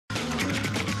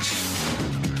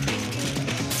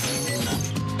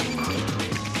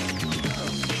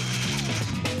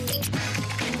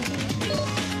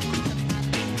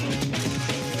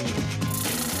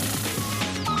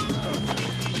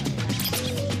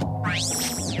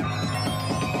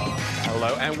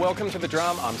Hello and welcome to The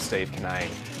Drum. I'm Steve Cannane.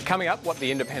 Coming up, what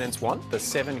the independents want, the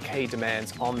 7 key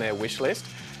demands on their wish list.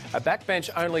 A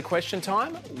backbench-only question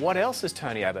time. What else is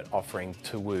Tony Abbott offering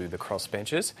to woo the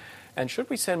crossbenchers? And should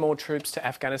we send more troops to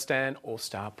Afghanistan or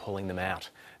start pulling them out?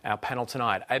 Our panel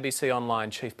tonight, ABC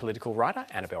Online Chief Political Writer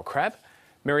Annabel Crabb,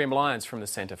 Miriam Lyons from the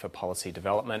Centre for Policy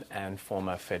Development and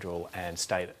former federal and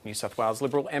state New South Wales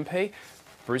Liberal MP,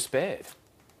 Bruce Baird.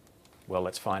 Well,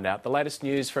 let's find out the latest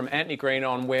news from Anthony Green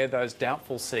on where those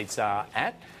doubtful seats are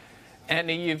at.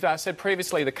 Anthony, you've said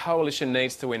previously the coalition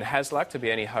needs to win Hasluck to be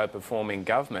any hope of forming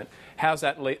government. How's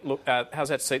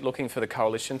that seat looking for the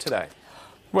coalition today?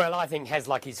 Well, I think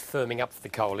Hasluck is firming up for the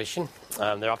coalition.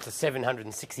 They're up to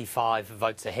 765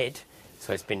 votes ahead,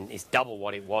 so it's double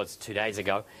what it was 2 days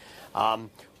ago.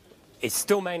 It's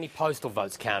still mainly postal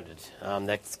votes counted.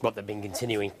 That's what they've been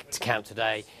continuing to count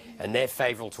today, and they're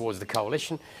favourable towards the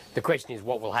coalition. The question is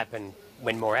what will happen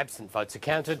when more absent votes are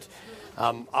counted.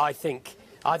 I think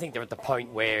they're at the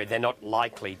point where they're not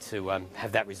likely to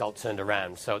have that result turned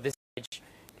around. So at this stage,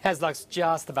 Hasluck's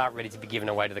just about ready to be given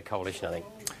away to the coalition, I think.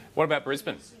 What about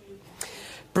Brisbane?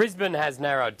 Brisbane has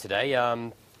narrowed today.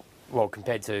 Well,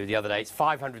 compared to the other day, it's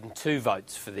 502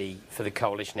 votes for the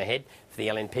coalition ahead, for the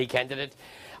LNP candidate.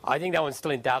 I think that one's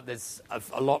still in doubt. There's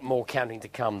a lot more counting to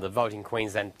come. The vote in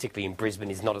Queensland, particularly in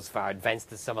Brisbane, is not as far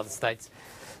advanced as some other states.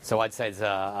 So I'd say it's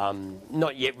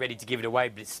not yet ready to give it away,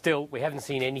 but it's still, we haven't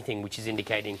seen anything which is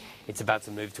indicating it's about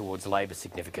to move towards Labor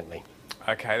significantly.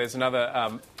 OK, there's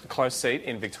another close seat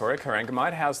in Victoria,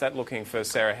 Corangamite. How's that looking for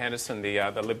Sarah Henderson, the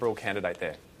Liberal candidate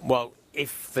there? Well,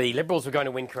 if the Liberals were going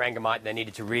to win Corangamite, they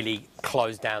needed to really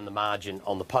close down the margin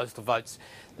on the postal votes.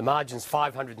 The margin's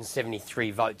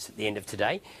 573 votes at the end of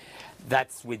today.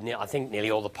 That's with, I think,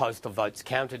 nearly all the postal votes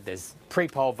counted. There's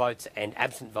pre-poll votes and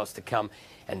absent votes to come,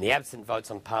 and the absent votes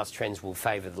on past trends will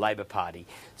favour the Labor Party.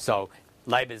 So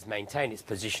Labor's maintained its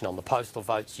position on the postal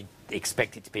votes. You'd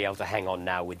expect it to be able to hang on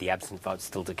now with the absent votes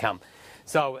still to come.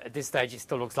 So at this stage, it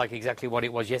still looks like exactly what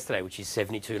it was yesterday, which is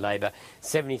 72 Labor,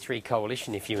 73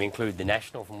 Coalition if you include the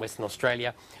National from Western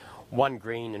Australia, 1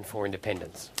 Green and 4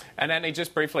 Independents. And Anthony,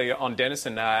 just briefly on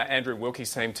Denison, Andrew Wilkie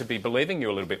seemed to be believing you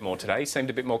a little bit more today. He seemed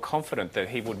a bit more confident that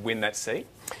he would win that seat.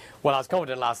 Well, I was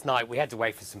confident last night. We had to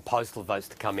wait for some postal votes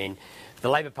to come in. The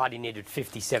Labor Party needed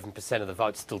 57% of the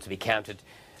votes still to be counted.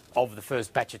 Of the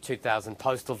first batch of 2,000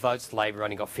 postal votes, Labor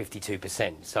only got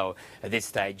 52%. So at this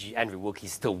stage, Andrew Wilkie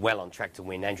is still well on track to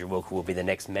win. Andrew Wilkie will be the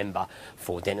next member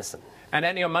for Denison. And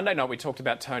Anthony, on Monday night we talked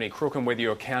about Tony Crook and whether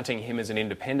you're counting him as an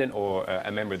independent or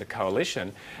a member of the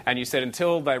coalition. And you said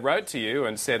until they wrote to you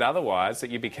and said otherwise that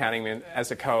you'd be counting him as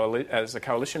a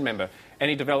coalition member.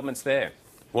 Any developments there?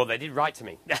 Well, they did write to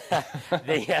me. Look,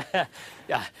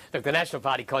 the National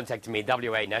Party contacted me,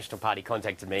 WA National Party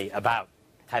contacted me about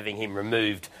having him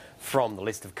removed from the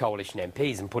list of coalition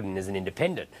MPs and put in as an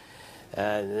independent.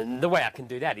 The way I can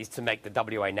do that is to make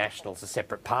the WA Nationals a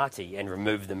separate party and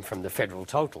remove them from the federal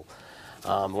total.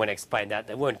 When I explained that,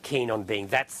 they weren't keen on being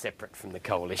that separate from the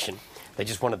coalition. They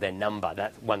just wanted their number,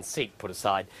 that one seat put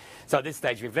aside. So at this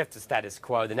stage, we've left the status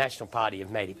quo. The National Party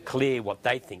have made it clear what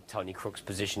they think Tony Crook's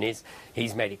position is.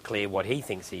 He's made it clear what he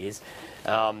thinks he is.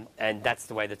 And that's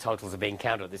the way the totals are being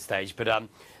counted at this stage. But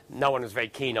no one was very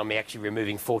keen on me actually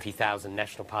removing 40,000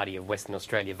 National Party of Western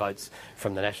Australia votes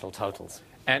from the national totals.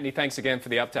 Anthony, thanks again for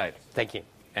the update. Thank you.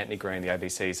 Anthony Green, the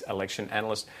ABC's election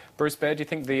analyst. Bruce Baird, do you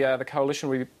think the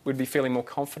coalition would be feeling more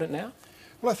confident now?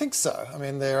 Well, I think so. I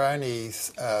mean, they're only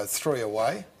 3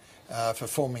 away for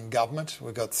forming government.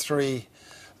 We've got 3...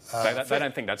 They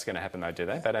don't think that's going to happen, though, do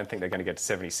they? They don't think they're going to get to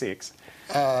 76.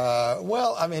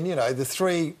 Well, I mean, you know, the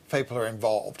 3 people who are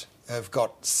involved have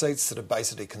got seats that are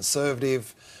basically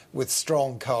Conservative with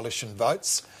strong coalition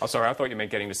votes. Oh, sorry, I thought you meant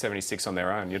getting to 76 on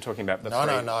their own. You're talking about the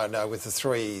No, with the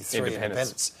three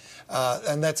independents.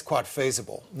 And that's quite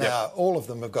feasible. Now, all of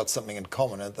them have got something in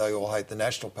common, and they all hate the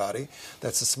National Party.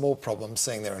 That's a small problem,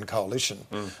 seeing they're in coalition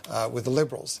with the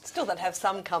Liberals. Still, they'd have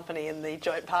some company in the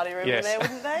joint party room in there,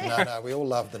 wouldn't they? No, we all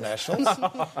love the Nationals.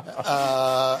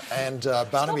 Barnaby...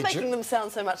 Stop making them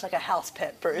sound so much like a house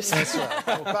pet, Bruce. That's right.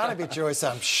 Well, Barnaby Joyce,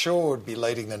 I'm sure, would be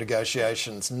leading the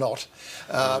negotiations, not.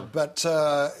 But,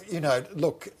 you know,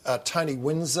 look, Tony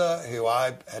Windsor, who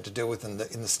I had to deal with in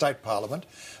the state parliament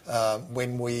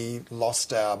when we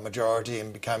lost our majority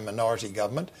and became minority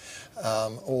government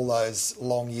all those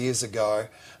long years ago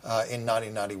in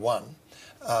 1991.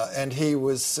 And he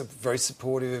was very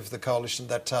supportive of the coalition at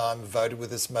that time, voted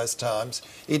with us most times.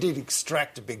 He did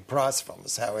extract a big price from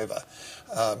us, however,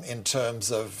 in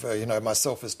terms of,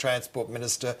 myself as Transport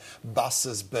Minister,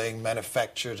 buses being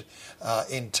manufactured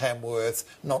in Tamworth,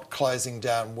 not closing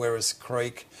down Werris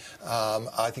Creek.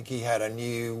 I think he had a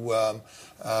new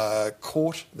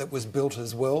court that was built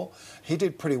as well. He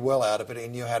did pretty well out of it. He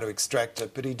knew how to extract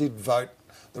it, but he did vote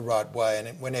the right way,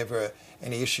 and whenever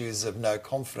any issues of no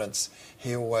confidence,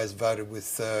 he always voted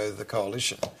with the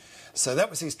coalition. So that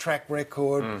was his track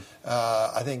record.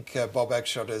 I think Bob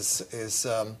Oakeshott is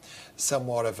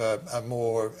somewhat of a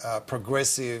more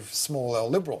progressive, small L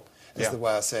Liberal, is the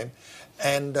way I see him.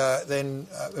 And then,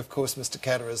 of course, Mr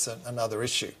Katter is another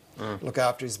issue. Look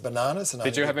after his bananas. And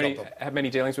did you have many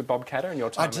dealings with Bob Katter in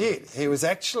your time? I did. He was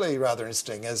actually rather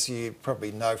interesting. As you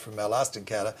probably know from our last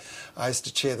encounter, I used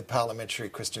to chair the Parliamentary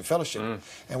Christian Fellowship,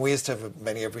 and we used to have a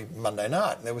meeting every Monday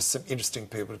night, and there was some interesting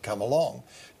people to come along.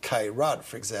 Kay Rudd,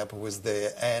 for example, was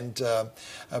there, and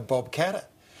Bob Katter.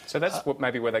 So that's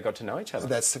maybe where they got to know each other.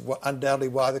 That's undoubtedly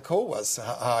why the call was,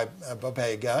 hi, Bob, how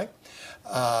you going?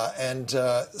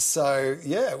 So,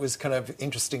 it was kind of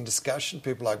interesting discussion.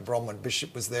 People like Bronwyn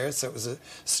Bishop was there, so it was a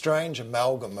strange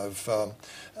amalgam of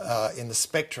in the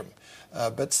spectrum.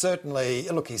 But certainly,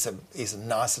 look, he's a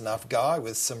nice enough guy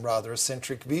with some rather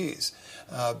eccentric views.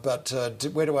 But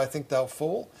where do I think they'll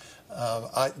fall?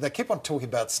 They keep on talking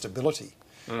about stability.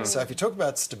 So if you talk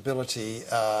about stability,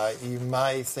 you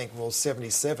may think, well,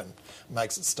 77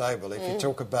 makes it stable. If you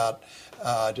talk about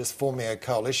just forming a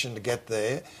coalition to get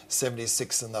there,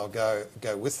 76 and they'll go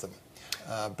with them.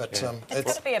 It's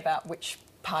got to be about which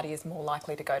party is more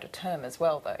likely to go to term as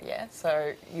well, though, yeah?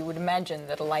 So you would imagine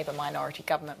that a Labor minority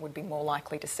government would be more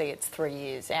likely to see its 3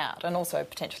 years out, and also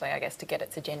potentially, I guess, to get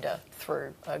its agenda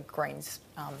through Greens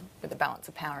with the balance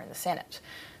of power in the Senate.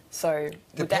 So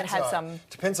would that have some...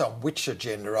 Depends on which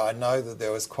agenda. I know that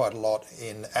there was quite a lot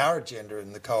in our agenda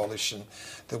in the coalition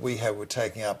that we were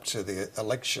taking up to the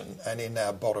election and in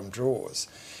our bottom drawers.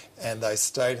 And they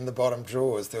stayed in the bottom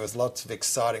drawers. There was lots of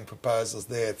exciting proposals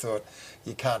there. Thought,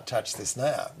 you can't touch this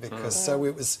now. Because so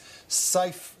it was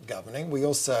safe governing.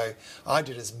 I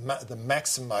did the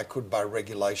maximum I could by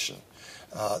regulation.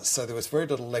 So there was very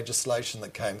little legislation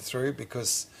that came through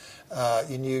because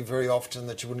you knew very often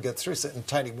that you wouldn't get through. And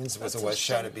Tony Windsor was always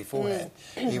shown it beforehand.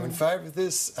 Are you in favour of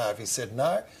this? If he said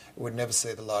no, it would never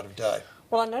see the light of day.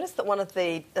 Well, I noticed that one of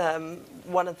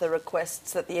the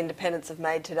requests that the independents have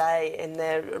made today in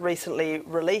their recently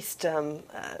released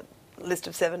list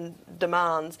of 7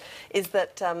 demands is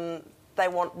that they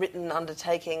want written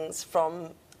undertakings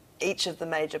from each of the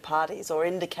major parties or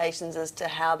indications as to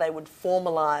how they would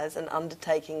formalise an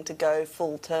undertaking to go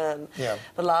full term. Yeah.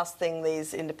 The last thing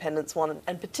these independents want,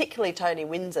 and particularly Tony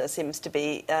Windsor seems to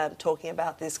be talking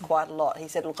about this quite a lot. He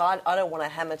said, look, I don't want to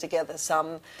hammer together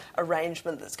some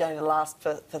arrangement that's going to last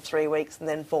for 3 weeks and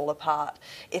then fall apart.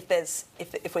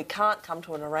 If we can't come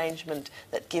to an arrangement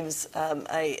that gives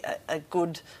a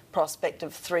good prospect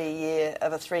of a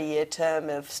 3-year term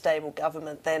of stable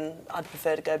government, then I'd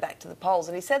prefer to go back to the polls.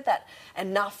 And he said that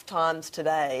enough times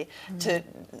today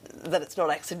that it's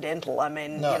not accidental. I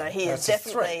mean, he is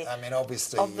definitely. I mean,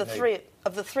 obviously, of the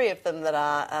three of them that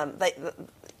are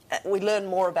we learn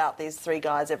more about these 3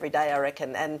 guys every day, I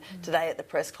reckon, and today at the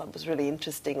press club was really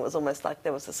interesting. It was almost like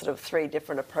there was a sort of 3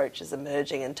 different approaches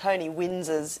emerging, and Tony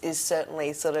Windsor's is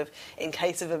certainly sort of, in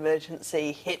case of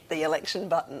emergency, hit the election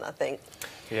button, I think.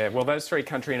 Yeah, well, those 3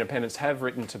 country independents have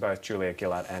written to both Julia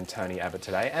Gillard and Tony Abbott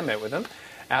today and met with them,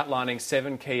 outlining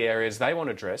 7 key areas they want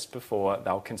addressed before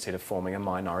they'll consider forming a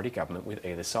minority government with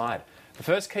either side. The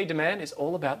first key demand is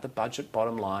all about the budget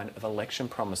bottom line of election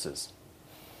promises.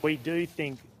 We do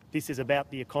think this is about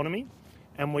the economy,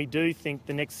 and we do think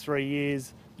the next 3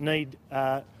 years need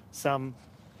some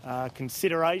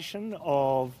consideration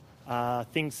of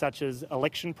things such as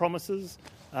election promises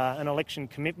and election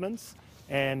commitments,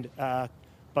 and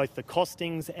both the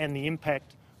costings and the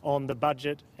impact on the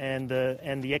budget and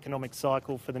the economic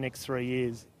cycle for the next 3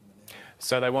 years.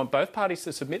 So they want both parties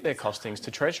to submit their costings to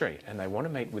Treasury, and they want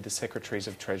to meet with the Secretaries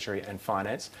of Treasury and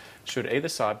Finance. Should either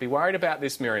side be worried about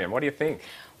this, Miriam? What do you think?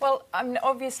 Well, I mean,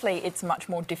 obviously it's much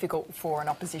more difficult for an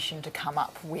opposition to come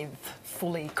up with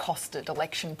fully costed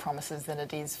election promises than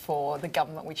it is for the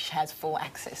government, which has full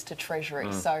access to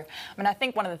Treasury. So, I mean, I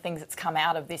think one of the things that's come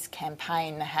out of this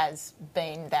campaign has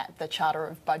been that the Charter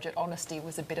of Budget Honesty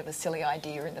was a bit of a silly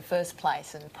idea in the first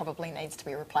place and probably needs to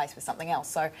be replaced with something else.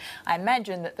 So I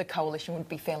imagine that the coalition would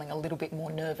be feeling a little bit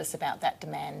more nervous about that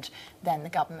demand than the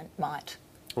government might.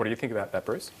 What do you think about that,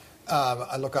 Bruce?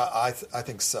 Look, I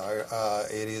think so.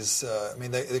 It is. I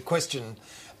mean, the question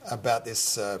about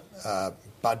this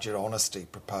budget honesty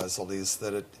proposal is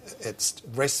that it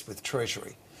rests with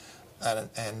Treasury.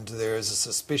 And there is a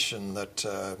suspicion that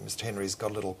Mr Henry's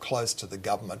got a little close to the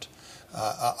government.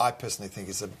 I personally think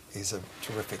he's a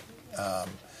terrific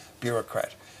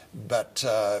bureaucrat. But,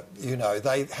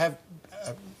 they have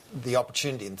the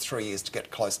opportunity in 3 years to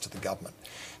get close to the government.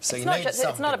 So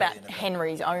it's not about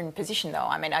Henry's own position, though.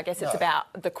 I mean, I guess it's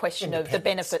about the question of the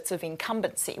benefits of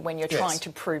incumbency when you're trying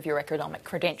to prove your economic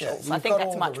credentials. Yeah, I think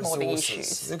that's much more the issue.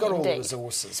 You've got all the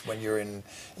resources when you're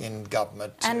in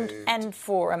government. And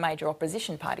for a major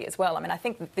opposition party as well. I mean, I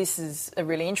think that this is a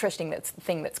really interesting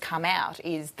thing that's come out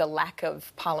is the lack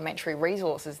of parliamentary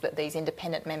resources that these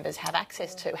independent members have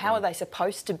access to. How are they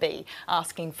supposed to be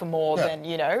asking for more than,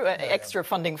 extra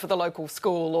funding for the local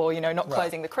school or, not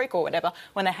closing the creek or whatever,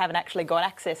 when they haven't actually got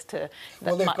access to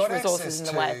that much resources in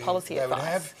the way of policy advice? They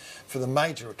would have, for the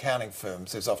major accounting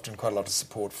firms, there's often quite a lot of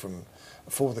support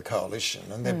for the coalition,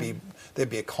 and there'd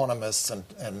be economists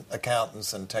and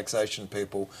accountants and taxation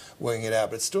people working it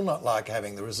out, but it's still not like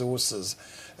having the resources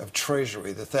of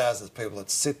Treasury, the thousands of people that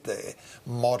sit there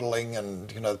modelling and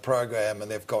the program,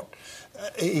 and they've got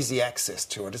easy access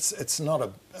to it. It's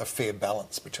not a fair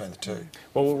balance between the two.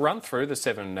 Well, we'll run through the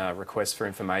 7 requests for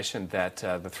information that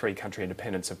the 3 country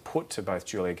independents have put to both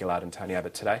Julia Gillard and Tony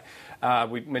Abbott today.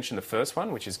 We mentioned the first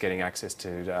one, which is getting access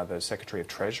to the Secretary of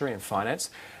Treasury and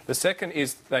Finance. The second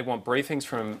is they want briefings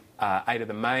from 8 of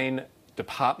the main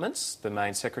departments, the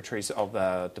main secretaries of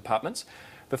the departments.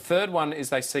 The third one is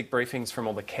they seek briefings from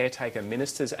all the caretaker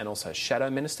ministers and also shadow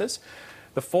ministers.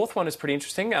 The fourth one is pretty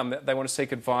interesting. They want to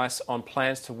seek advice on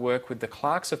plans to work with the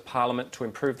clerks of Parliament to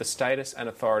improve the status and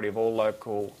authority of all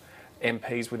local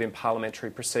MPs within parliamentary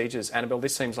procedures. Annabel,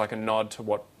 this seems like a nod to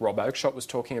what Rob Oakeshott was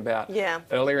talking about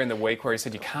earlier in the week, where he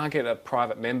said you can't get a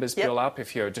private member's bill up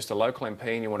if you're just a local MP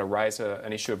and you want to raise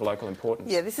an issue of local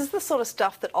importance. Yeah, this is the sort of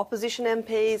stuff that opposition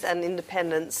MPs and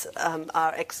independents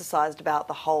are exercised about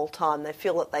the whole time. They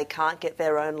feel that they can't get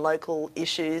their own local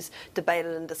issues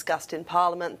debated and discussed in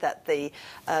Parliament, that the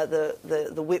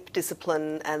whip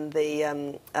discipline and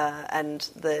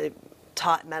the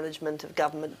tight management of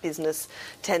government business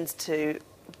tends to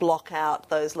block out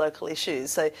those local issues.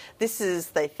 So this is,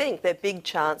 they think, their big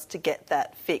chance to get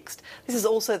that fixed. This is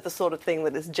also the sort of thing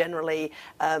that is generally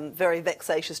very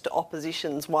vexatious to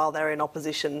oppositions while they're in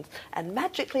opposition, and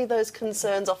magically those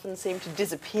concerns often seem to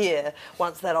disappear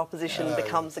once that opposition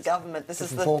becomes a government. This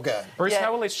is the ball game. Bruce,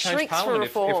 how will this change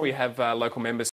Parliament if we have local members